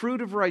with the fruit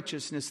of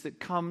righteousness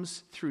that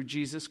comes through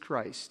Jesus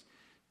Christ,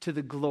 to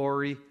the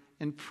glory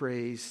and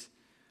praise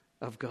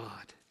of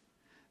God.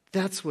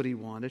 That's what he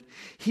wanted.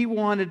 He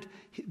wanted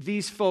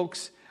these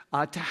folks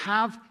to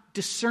have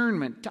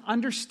discernment, to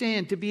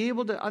understand, to be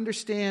able to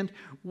understand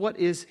what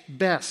is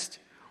best,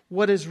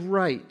 what is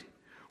right,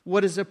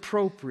 what is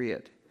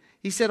appropriate.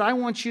 He said, I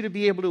want you to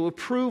be able to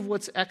approve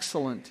what's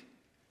excellent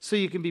so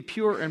you can be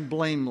pure and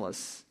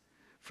blameless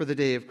for the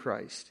day of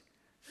Christ,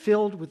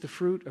 filled with the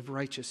fruit of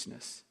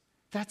righteousness.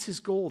 That's his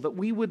goal, that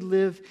we would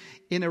live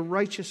in a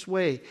righteous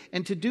way.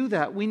 And to do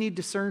that, we need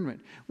discernment.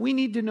 We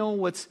need to know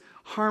what's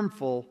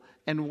harmful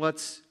and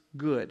what's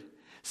good.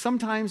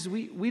 Sometimes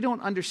we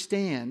don't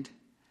understand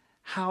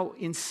how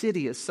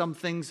insidious some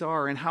things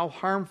are and how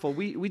harmful.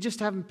 We just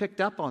haven't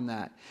picked up on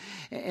that.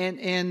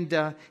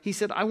 And he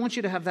said, I want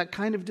you to have that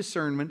kind of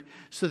discernment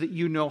so that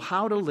you know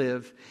how to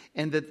live,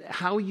 and that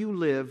how you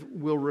live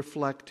will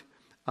reflect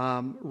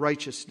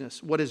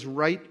righteousness, what is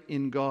right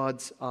in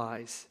God's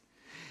eyes.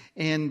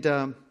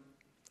 And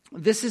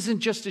this isn't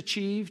just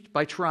achieved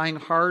by trying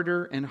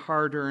harder and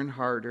harder and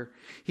harder.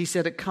 He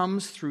said it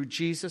comes through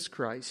Jesus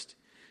Christ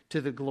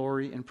to the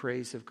glory and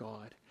praise of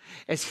God.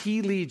 As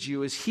he leads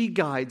you, as he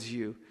guides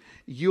you,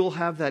 you'll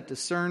have that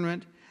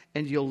discernment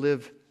and you'll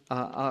live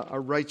a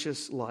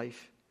righteous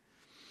life.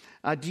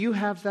 Do you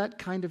have that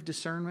kind of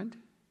discernment?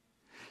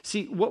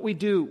 See, what we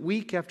do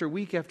week after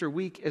week after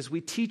week as we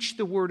teach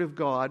the Word of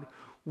God,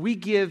 we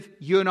give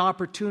you an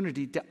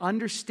opportunity to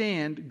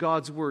understand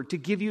God's Word, to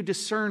give you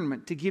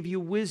discernment, to give you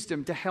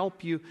wisdom, to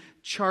help you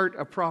chart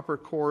a proper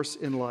course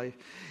in life.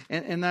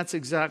 And that's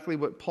exactly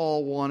what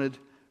Paul wanted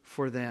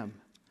for them.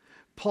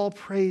 Paul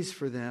prays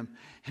for them,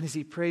 and as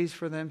he prays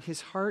for them,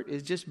 his heart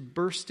is just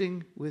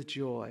bursting with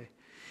joy.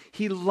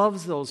 He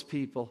loves those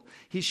people.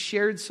 He's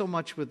shared so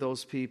much with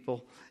those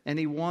people, and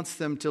he wants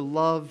them to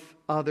love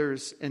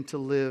others and to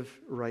live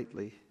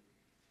rightly.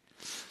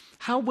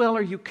 How well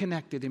are you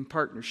connected in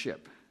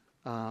partnership?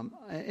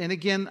 And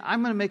again,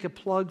 I'm going to make a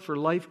plug for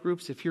life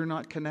groups. If you're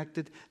not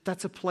connected,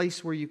 that's a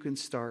place where you can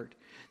start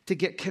to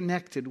get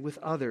connected with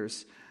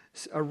others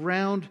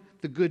around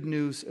the good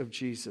news of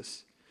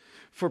Jesus.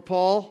 For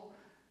Paul,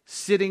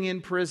 sitting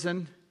in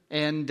prison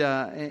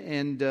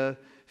and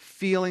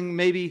feeling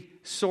maybe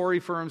sorry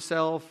for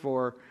himself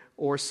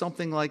or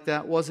something like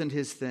that wasn't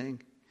his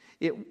thing.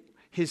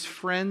 His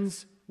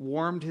friends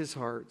warmed his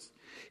heart.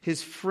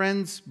 His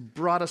friends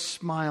brought a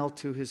smile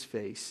to his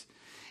face.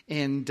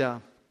 And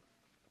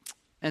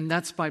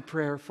that's my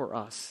prayer for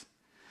us.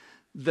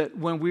 That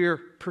when we're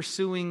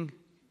pursuing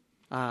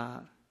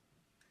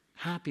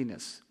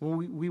happiness,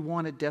 when we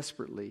want it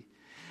desperately,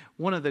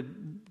 one of the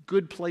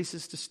good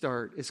places to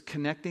start is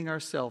connecting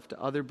ourselves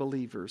to other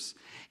believers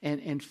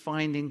and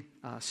finding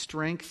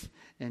strength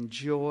and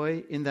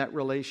joy in that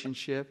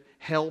relationship,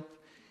 help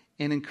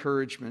and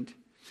encouragement,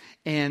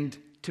 and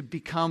to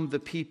become the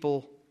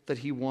people that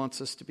he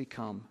wants us to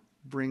become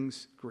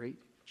brings great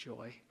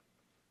joy.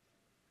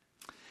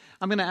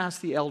 I'm going to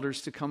ask the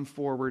elders to come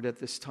forward at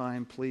this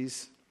time,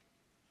 please.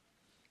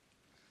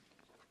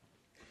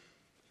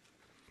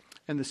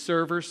 And the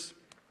servers.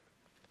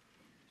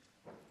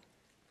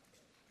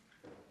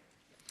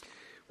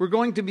 We're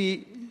going to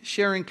be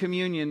sharing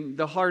communion.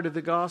 The heart of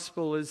the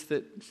gospel is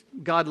that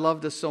God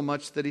loved us so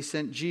much that he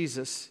sent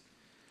Jesus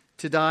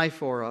to die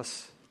for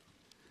us.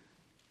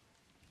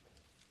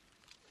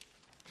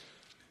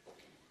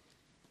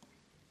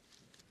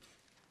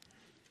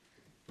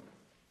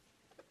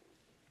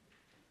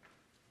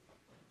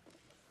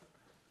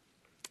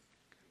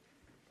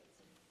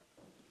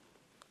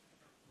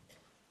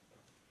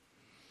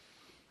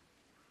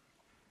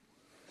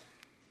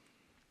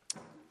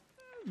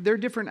 there are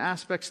different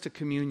aspects to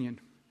communion.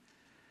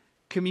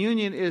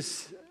 Communion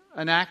is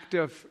an act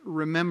of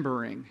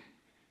remembering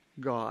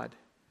God.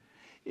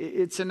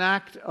 It's an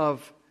act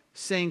of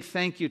saying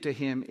thank you to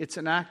Him. It's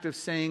an act of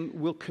saying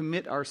we'll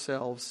commit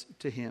ourselves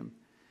to Him.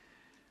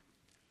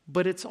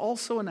 But it's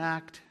also an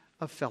act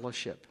of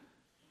fellowship.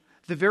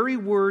 The very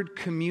word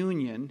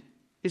communion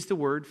is the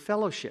word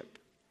fellowship.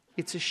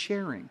 It's a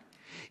sharing.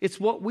 It's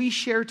what we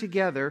share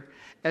together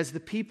as the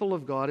people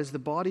of God, as the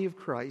body of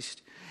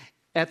Christ,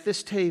 at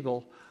this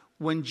table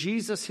when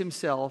Jesus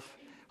Himself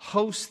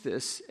hosts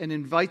this and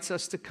invites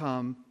us to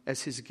come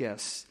as His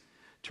guests,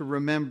 to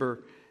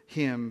remember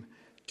Him,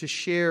 to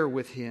share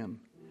with Him,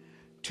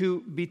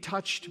 to be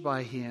touched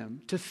by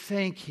Him, to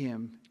thank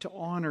Him, to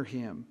honor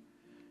Him,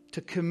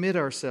 to commit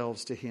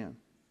ourselves to Him.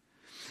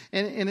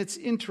 And it's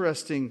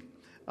interesting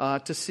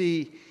to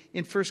see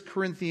in 1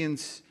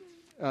 Corinthians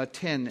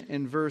 10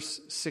 and verse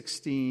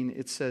 16,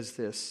 it says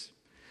this: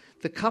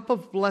 "The cup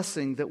of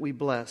blessing that we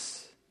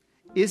bless,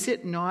 is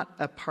it not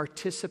a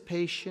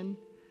participation,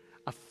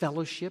 a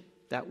fellowship,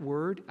 that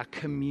word, a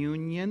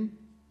communion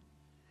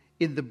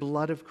in the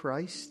blood of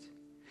Christ?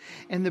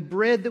 And the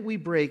bread that we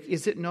break,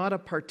 is it not a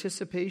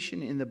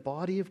participation in the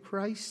body of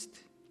Christ?"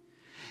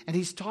 And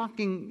he's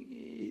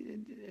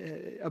talking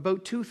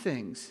about two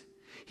things.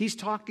 He's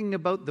talking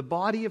about the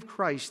body of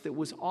Christ that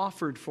was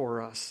offered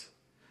for us,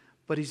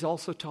 but he's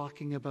also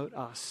talking about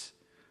us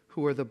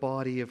who are the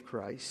body of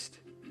Christ.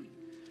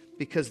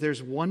 Because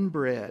there's one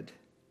bread.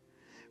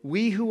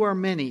 We who are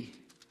many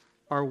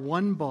are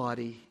one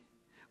body.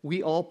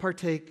 We all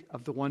partake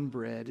of the one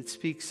bread. It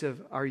speaks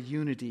of our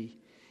unity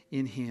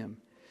in Him.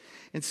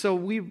 And so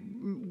we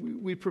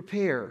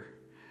prepare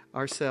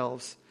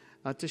ourselves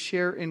to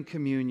share in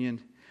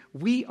communion.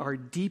 We are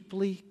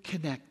deeply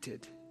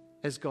connected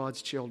as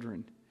God's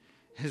children.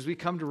 As we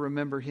come to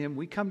remember Him,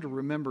 we come to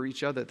remember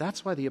each other.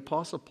 That's why the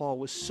Apostle Paul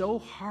was so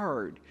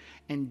hard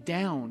and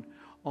down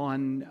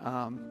on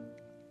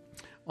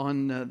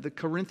the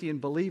Corinthian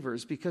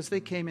believers, because they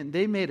came in,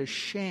 they made a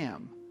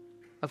sham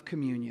of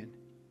communion.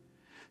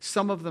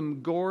 Some of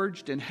them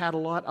gorged and had a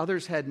lot.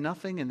 Others had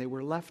nothing and they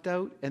were left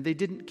out, and they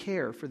didn't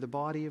care for the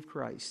body of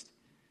Christ.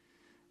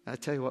 I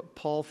tell you what,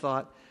 Paul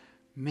thought,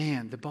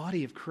 man, the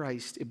body of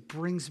Christ, it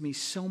brings me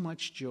so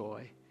much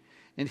joy.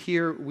 And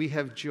here we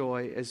have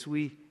joy as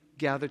we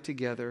gather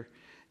together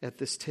at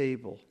this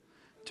table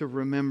to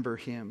remember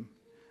Him,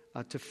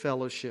 to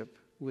fellowship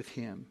with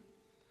Him.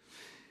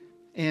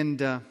 And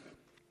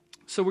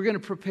so we're going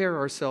to prepare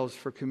ourselves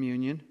for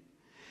communion.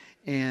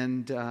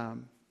 And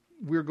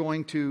we're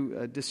going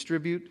to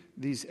distribute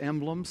these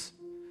emblems,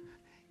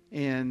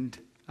 and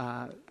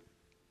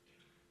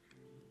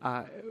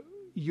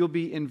you'll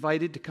be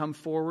invited to come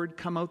forward,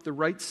 come out the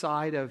right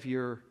side of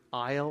your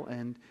aisle,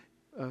 and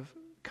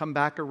come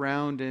back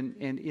around and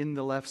in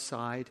the left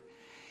side.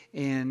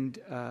 And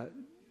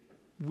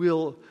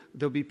there'll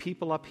be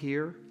people up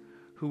here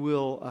who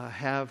will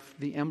have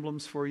the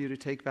emblems for you to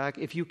take back.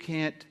 If you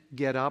can't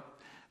get up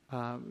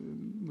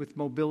with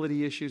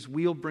mobility issues,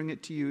 we'll bring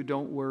it to you,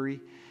 don't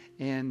worry.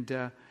 And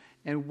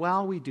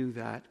while we do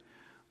that,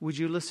 would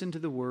you listen to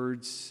the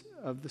words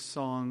of the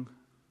song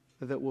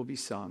that will be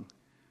sung?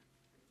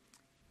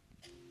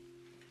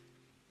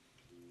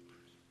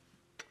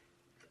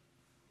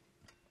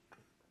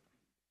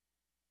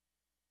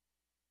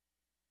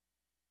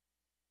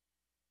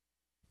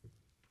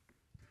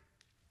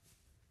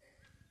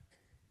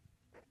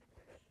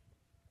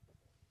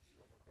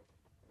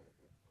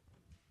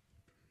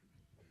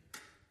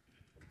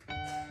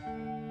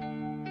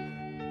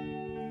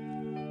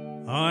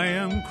 I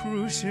am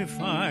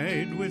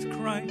crucified with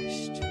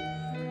Christ,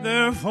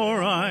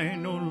 therefore I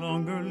no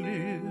longer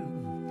live.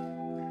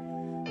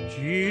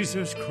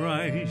 Jesus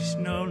Christ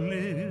now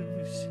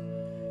lives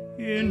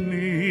in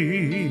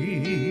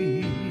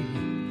me.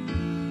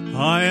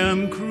 I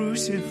am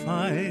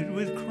crucified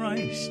with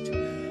Christ,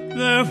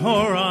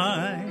 therefore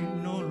I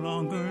no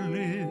longer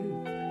live.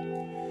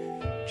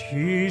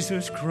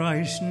 Jesus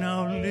Christ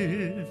now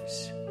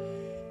lives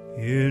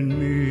in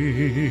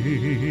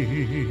me.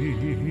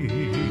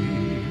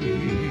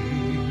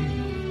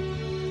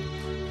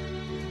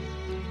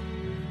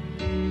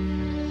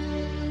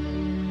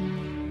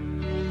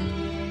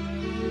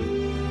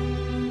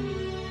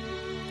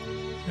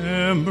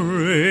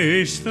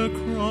 Embrace the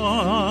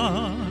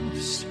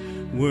cross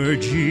where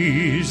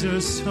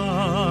Jesus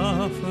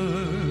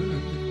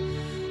suffered,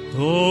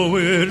 though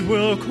it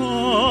will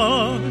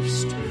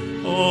cost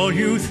all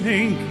you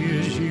think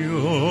is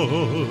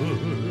yours.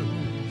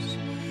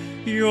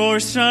 Your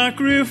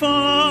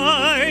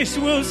sacrifice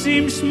will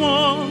seem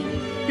small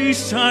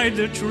beside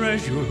the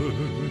treasure.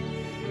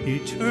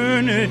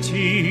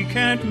 Eternity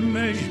can't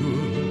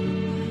measure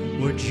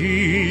what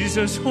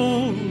Jesus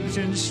holds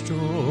in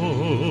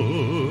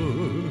store.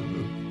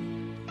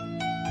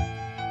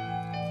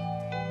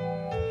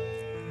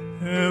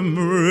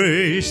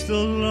 Embrace the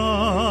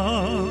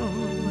love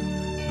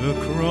the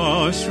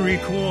cross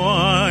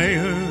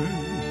requires.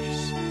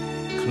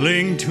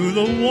 Cling to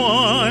the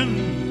one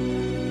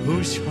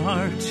whose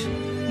heart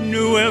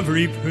knew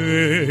every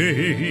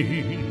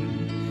pain.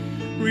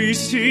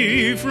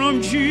 receive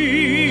from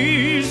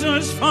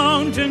Jesus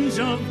fountains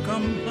of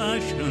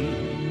compassion.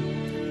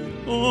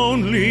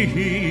 Only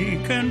He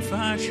can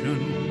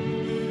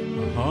fashion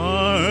a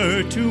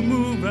heart to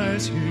move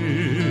as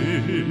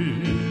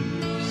His.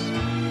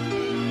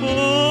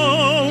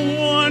 Oh,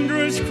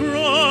 wondrous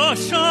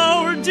cross,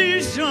 our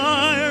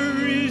desire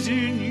is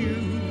in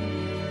You.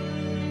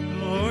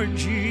 Lord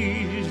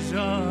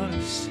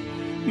Jesus,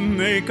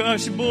 make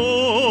us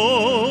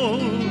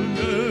bolder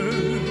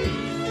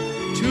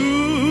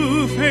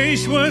to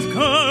face with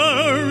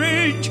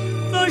courage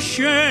the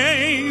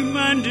shame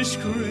and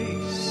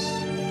disgrace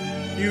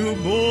You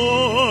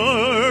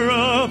bore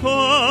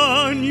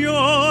upon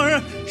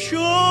Your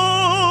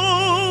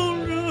shoulders.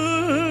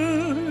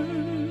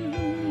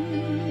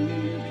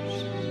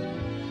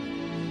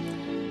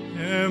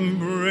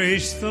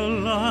 Embrace the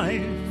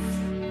life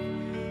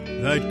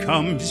that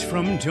comes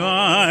from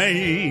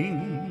dying.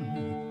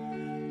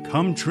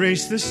 Come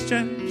trace the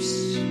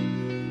steps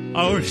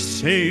our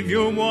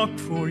Savior walked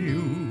for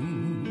You.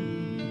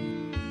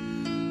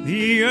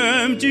 The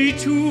empty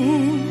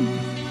tomb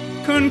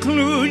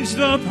concludes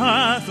the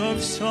path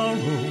of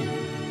sorrow.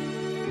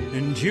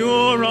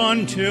 Endure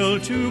until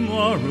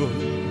tomorrow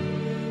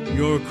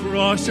Your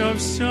cross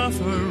of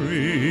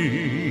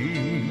suffering.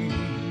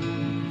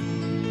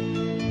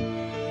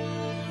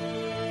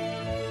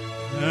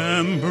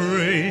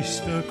 Embrace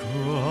the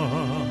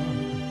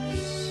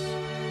cross,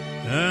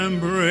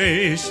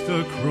 embrace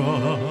the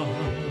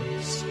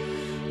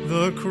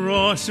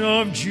cross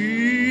of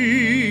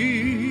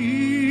Jesus.